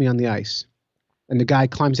lands next to me on the ice. And the guy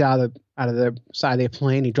climbs out of the side of the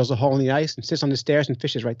plane. He drills a hole in the ice and sits on the stairs and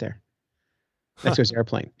fishes right there. Next to his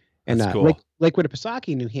airplane. And cool. Lake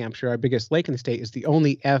Winnipesaukee, New Hampshire, our biggest lake in the state, is the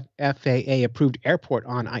only FAA approved airport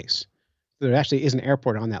on ice. So there actually is an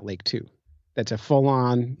airport on that lake too. that's a full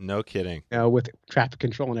on, No kidding. with traffic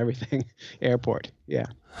control and everything airport. Yeah.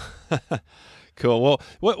 Cool. Well,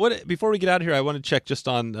 what before we get out of here, I want to check just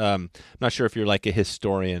on. I'm not sure if you're like a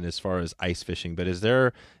historian as far as ice fishing, but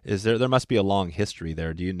there must be a long history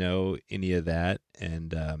there. Do you know any of that?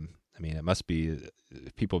 And I mean, it must be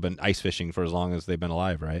people have been ice fishing for as long as they've been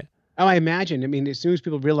alive, right? Oh, I imagine. I mean, as soon as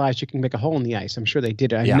people realized you can make a hole in the ice, I'm sure they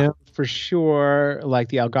did it. I Yeah. know for sure, like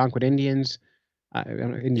the Algonquin Indians. I don't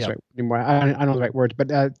know Indians Yep. right anymore. I don't know the right words,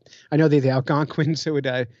 but I know the Algonquins would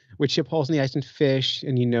chip holes in the ice and fish,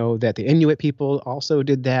 and that the Inuit people also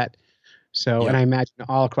did that. So, Yep. and I imagine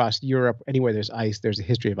all across Europe, anywhere there's ice, there's a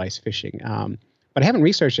history of ice fishing. But I haven't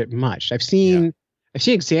researched it much. I've seen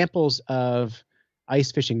examples of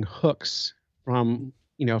ice fishing hooks from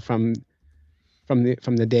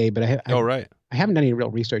the day, but Right. I haven't done any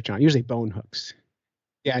real research on it. Usually bone hooks.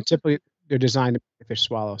 Yeah, and typically they're designed to make the fish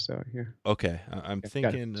swallow. So yeah. Okay. I'm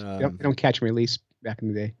thinking. They don't catch and release back in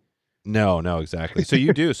the day. No, exactly. So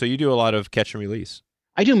you do. So you do a lot of catch and release.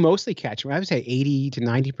 I do mostly catch. I would say 80 to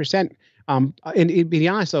 90%. And to be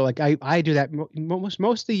honest, though, like I do that most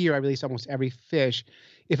of the year. I release almost every fish.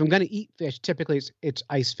 If I'm going to eat fish, typically it's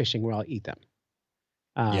ice fishing where I'll eat them.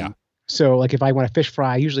 Yeah. So like if I want a fish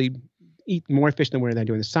fry, I usually eat more fish than I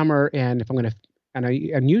do in the summer. And if I'm going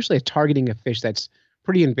to, I'm usually targeting a fish that's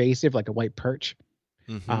pretty invasive, like a white perch,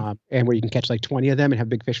 Mm-hmm. and where you can catch like 20 of them and have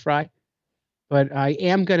big fish fry. But I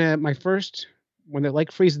am gonna when the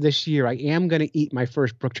lake freezes this year, I am gonna eat my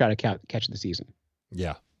first brook trout catch of the season,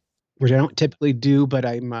 Yeah. which I don't typically do. But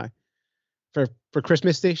I'm for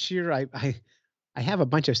Christmas this year, I have a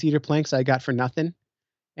bunch of cedar planks I got for nothing,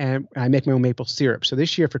 and I make my own maple syrup. So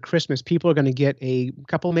this year for Christmas, people are gonna get a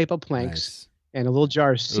couple maple planks Nice. and a little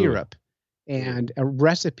jar of syrup and a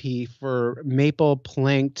recipe for maple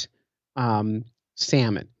planked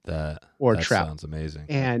salmon or That trout. sounds amazing.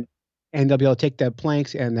 And they'll be able to take the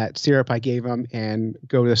planks and that syrup I gave them and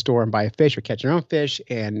go to the store and buy a fish or catch their own fish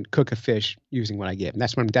and cook a fish using what I gave them.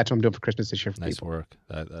 That's what I'm doing for Christmas this year for Nice people. work.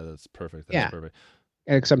 That's perfect. That's Yeah. perfect.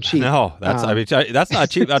 And because I'm cheap. No, that's I mean that's not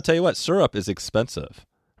cheap. I'll tell you what, syrup is expensive,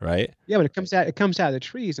 right? Yeah, but it comes out of the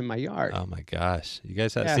trees in my yard. Oh my gosh, you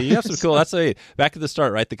guys have Yeah. you have some cool. That's back to the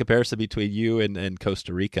start, right? The comparison between you and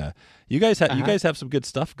Costa Rica. You guys have some good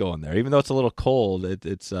stuff going there, even though it's a little cold.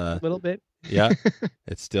 It's a little bit. Yeah,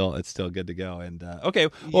 it's still good to go. And okay,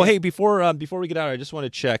 well, hey, before we get out, I just want to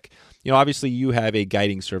check. Obviously you have a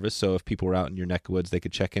guiding service, so if people were out in your neck of woods, they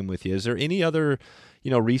could check in with you. Is there any other,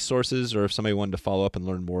 resources, or if somebody wanted to follow up and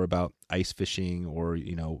learn more about ice fishing, or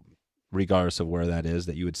regardless of where that is,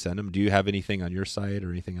 that you would send them? Do you have anything on your site or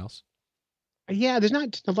anything else? Yeah, there's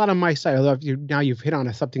not a lot on my site. Although you've hit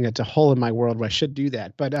on something that's a hole in my world where I should do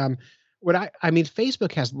that. But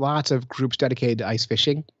Facebook has lots of groups dedicated to ice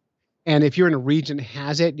fishing. And if you're in a region that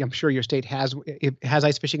has it, I'm sure your state has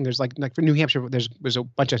ice fishing. There's like for New Hampshire, there's a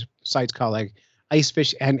bunch of sites called like Ice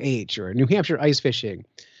Fish NH or New Hampshire Ice Fishing.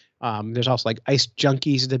 There's also like Ice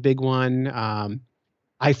Junkies is the big one.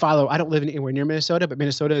 I don't live anywhere near Minnesota, but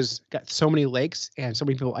Minnesota's got so many lakes and so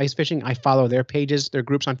many people ice fishing. I follow their pages, their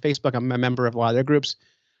groups on Facebook. I'm a member of a lot of their groups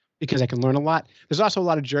because I can learn a lot. There's also a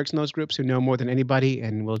lot of jerks in those groups who know more than anybody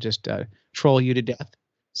and will just troll you to death.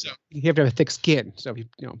 So you have to have a thick skin. So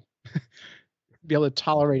be able to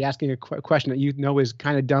tolerate asking a question that is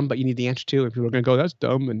kind of dumb, but you need the answer to. If people are going to go, that's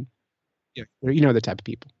dumb, and the type of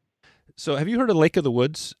people. So, have you heard of Lake of the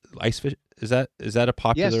Woods ice fish? Is that a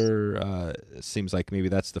popular? It seems like maybe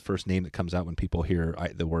that's the first name that comes out when people hear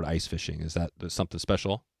the word ice fishing. Is that something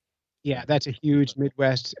special? Yeah, that's a huge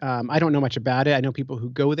Midwest. I don't know much about it. I know people who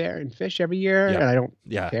go there and fish every year, and I don't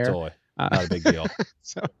care. Totally. Not a big deal.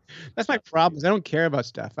 So that's my problem. Is I don't care about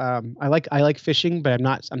stuff. I like fishing, but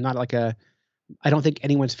I'm not like I don't think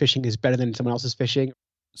anyone's fishing is better than someone else's fishing.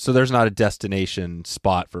 So there's not a destination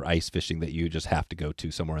spot for ice fishing that you just have to go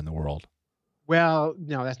to somewhere in the world. Well,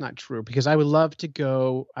 no, that's not true because I would love to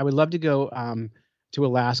go to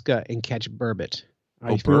Alaska and catch burbot.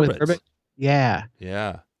 Are you familiar with burbot? Yeah.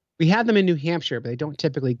 Yeah. We have them in New Hampshire, but they don't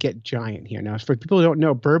typically get giant here. Now, for people who don't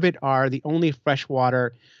know, burbot are the only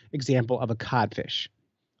freshwater example of a codfish.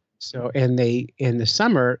 So, and in the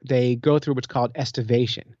summer, they go through what's called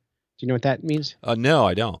estivation. Do you know what that means? No,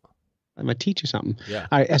 I don't. I'm going to teach you something. Yeah.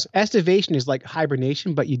 All right, estivation is like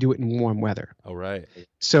hibernation, but you do it in warm weather. Oh, right.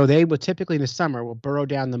 So they will typically in the summer will burrow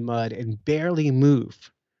down the mud and barely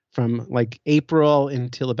move from like April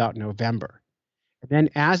until about November. And then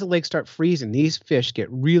as the lakes start freezing, these fish get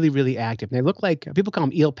really, really active. And they look like, people call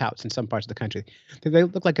them eel pouts in some parts of the country. They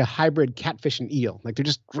look like a hybrid catfish and eel. Like they're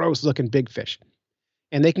just gross looking big fish.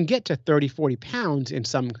 And they can get to 30, 40 pounds in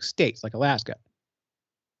some states like Alaska.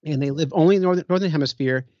 And they live only in the northern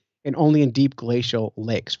hemisphere and only in deep glacial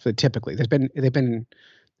lakes. Typically, they've been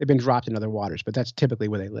dropped in other waters, but that's typically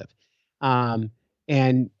where they live.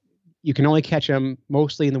 And you can only catch them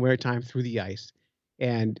mostly in the wintertime through the ice,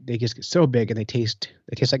 and they just get so big and they taste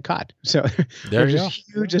like cod. So they're just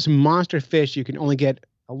huge, this monster fish you can only get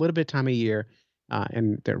a little bit of time of year,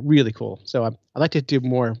 and they're really cool. So I like to do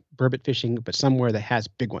more burbot fishing, but somewhere that has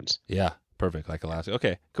big ones. Yeah, perfect, like Alaska.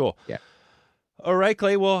 Okay, cool. Yeah. All right,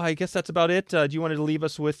 Clay. Well, I guess that's about it. Do you want to leave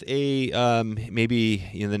us with a maybe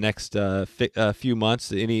in the next few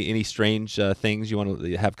months any strange things you want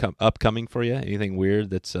to have upcoming for you? Anything weird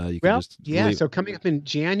that's you can just leave? So coming up in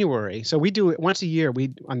January. So we do it once a year.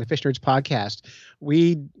 We on the Fish Nerds podcast.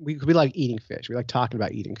 We like eating fish. We like talking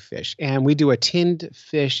about eating fish, and we do a tinned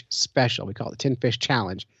fish special. We call it the Tinned Fish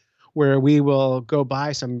Challenge, where we will go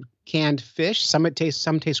buy some canned fish. Some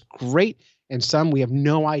taste great. And some we have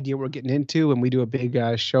no idea what we're getting into, and we do a big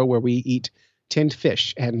show where we eat tinned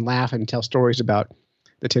fish and laugh and tell stories about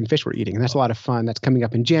the tinned fish we're eating, and that's a lot of fun. That's coming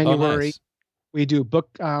up in January. Nice. We do book.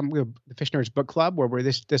 We have the Fish Nerds Book Club, where we're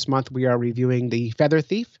this month we are reviewing The Feather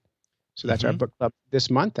Thief. So that's our book club this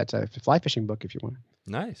month. That's a fly fishing book if you want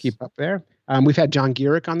to Nice. keep up there. We've had John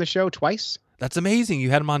Gierach on the show twice. That's amazing. You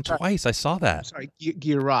had him on twice. I saw that. Sorry,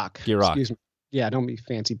 Gierach. Gierach. Excuse me. Yeah, don't be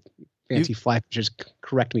fancy fly fishers.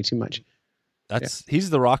 Correct me too much. He's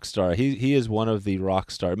the rock star. He is one of the rock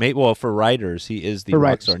star. Well, for writers, he is the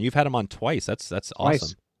rock star, and you've had him on twice. That's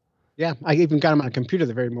awesome. Yeah, I even got him on a computer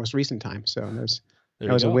the very most recent time, so that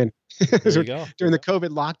was a win. There you go. During the COVID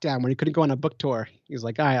lockdown when he couldn't go on a book tour, he was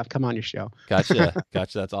like, "All right, I'll come on your show." Gotcha.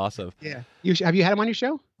 That's awesome. Yeah. Have you had him on your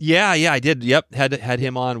show? Yeah, I did. Yep, had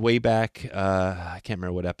him on way back. I can't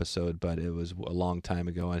remember what episode, but it was a long time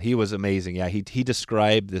ago, and he was amazing. Yeah, he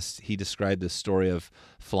described this. He described this story of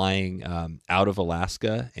flying out of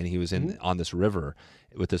Alaska, and he was on this river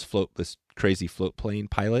with this crazy float plane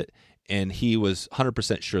pilot, and he was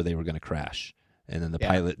 100% sure they were going to crash. And then the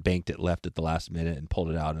pilot banked it left at the last minute and pulled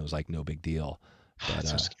it out, and it was like no big deal. But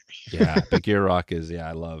so scary. but Gierach is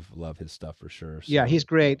I love his stuff for sure. So. Yeah, he's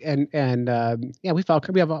great, and we have all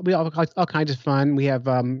kinds of fun. We have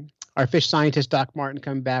our fish scientist Doc Martin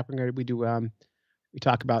coming back. We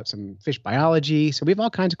talk about some fish biology. So we have all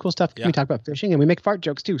kinds of cool stuff. Yeah. We talk about fishing, and we make fart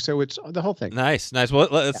jokes too. So it's the whole thing. Nice. Well,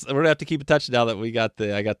 we're gonna have to keep in touch now that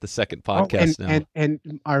I got the second podcast now.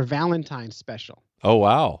 And our Valentine's special. Oh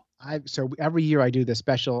wow. So every year I do the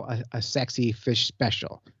special, a sexy fish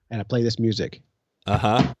special, and I play this music.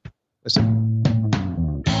 Listen.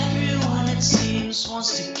 Everyone it seems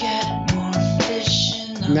wants to get more fish.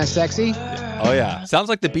 Isn't that sexy? Oh yeah. Sounds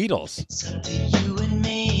like the Beatles. It's up to you and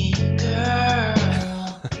me, girl.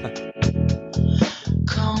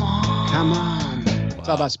 Come on. Wow. It's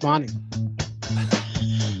all about spawning.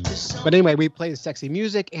 But anyway, we play the sexy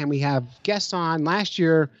music, and we have guests on. Last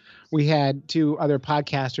year, we had 2 other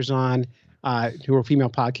podcasters on who were female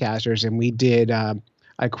podcasters, and we did a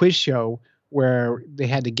quiz show where they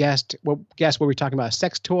had to guess what we were talking about, a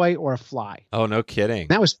sex toy or a fly. Oh, no kidding.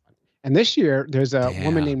 That was fun. And this year, there's a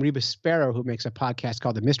woman named Reba Sparrow who makes a podcast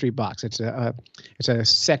called The Mystery Box. It's a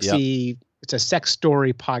sexy, it's a sex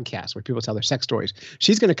story podcast where people tell their sex stories.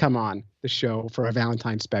 She's going to come on the show for a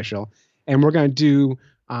Valentine's special, and we're going to do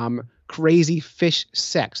crazy fish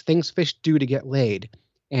sex, things fish do to get laid.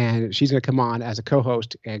 And she's going to come on as a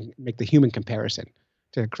co-host and make the human comparison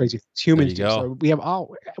to crazy humans. So we have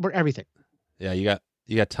we're everything. Yeah, you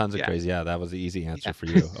got tons of crazy. Yeah, that was the easy answer for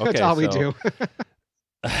you. Okay, that's all we do.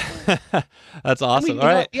 That's awesome. All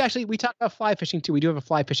right. We talk about fly fishing too. We do have a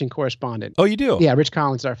fly fishing correspondent. Oh, you do? Yeah, Rich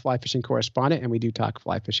Collins is our fly fishing correspondent, and we do talk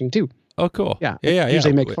fly fishing too. Oh, cool. Yeah.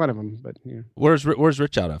 Usually make fun of him, but yeah. Where's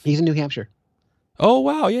Rich out of? He's in New Hampshire. Oh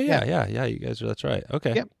wow, yeah. You guys are. That's right.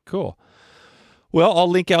 Okay. Yep. Cool. Well, I'll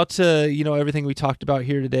link out to everything we talked about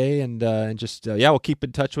here today, and just we'll keep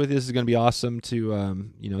in touch with you. This is going to be awesome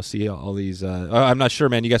to see all these. I'm not sure,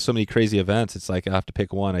 man. You got so many crazy events. It's like I have to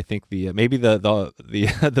pick one. I think maybe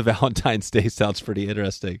the Valentine's Day sounds pretty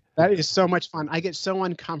interesting. That is so much fun. I get so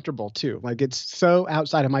uncomfortable too. Like it's so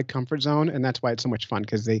outside of my comfort zone, and that's why it's so much fun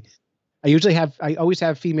because I always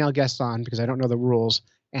have female guests on because I don't know the rules,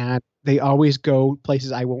 and they always go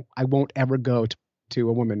places I won't ever go to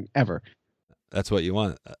a woman ever. That's what you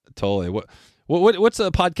want. Totally. What's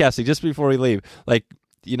podcasting? Just before we leave,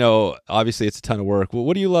 obviously it's a ton of work.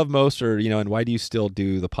 What do you love most, or and why do you still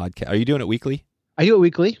do the podcast? Are you doing it weekly? I do it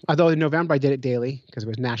weekly. Although in November I did it daily because it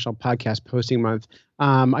was National Podcast Posting Month.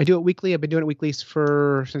 I do it weekly. I've been doing it weekly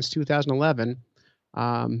since 2011.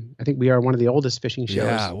 I think we are one of the oldest fishing shows.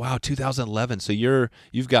 Yeah. Wow. 2011. So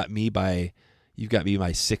you've got me by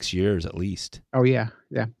 6 years at least. Oh yeah.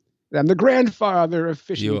 Yeah. I'm the grandfather of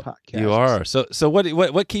fishing podcasts. You are. So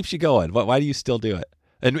what keeps you going? Why do you still do it?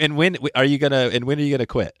 And when are you gonna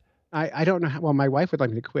quit? I don't know how, well, my wife would like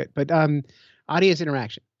me to quit, but audience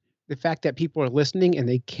interaction. The fact that people are listening and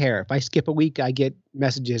they care. If I skip a week, I get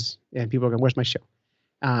messages and people are going, "Where's my show?"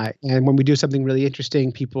 And when we do something really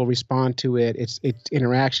interesting, people respond to it. It's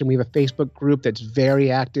interaction. We have a Facebook group that's very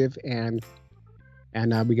active, and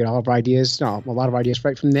we get all of our ideas, a lot of ideas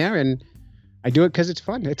right from there. And I do it because it's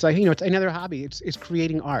fun. It's like, it's another hobby. It's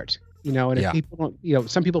creating art, and if people don't,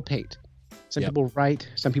 some people paint, some people write,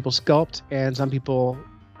 some people sculpt, and some people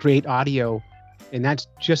create audio, and that's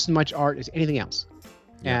just as much art as anything else.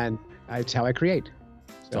 And it's how I create.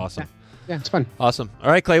 So, it's awesome. Yeah, it's fun. Awesome.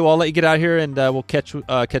 All right, Clay, well, I'll let you get out here, and we'll catch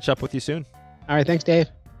up with you soon. All right, thanks, Dave.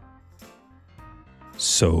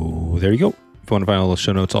 So there you go. If you want to find all the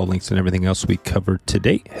show notes, all links, and everything else we covered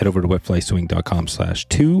today, head over to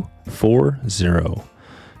wetflyswing.com/240.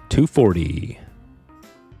 240.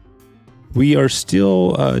 We are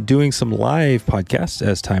still doing some live podcasts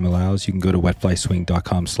as time allows. You can go to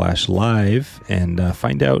wetflyswing.com/live and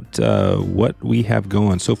find out what we have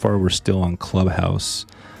going. So far, we're still on Clubhouse,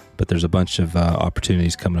 but there's a bunch of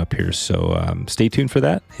opportunities coming up here. So stay tuned for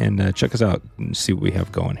that and check us out and see what we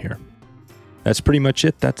have going here. That's pretty much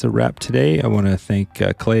it. That's a wrap today. I want to thank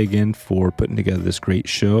Clay again for putting together this great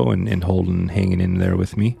show and hanging in there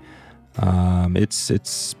with me.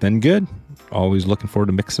 It's been good. Always looking forward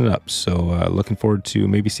to mixing it up. So looking forward to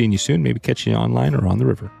maybe seeing you soon, maybe catching you online or on the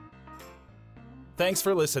river. Thanks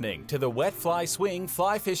for listening to the Wet Fly Swing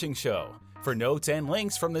Fly Fishing Show. For notes and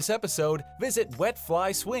links from this episode, visit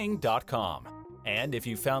wetflyswing.com. And if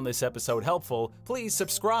you found this episode helpful, please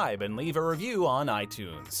subscribe and leave a review on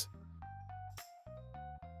iTunes.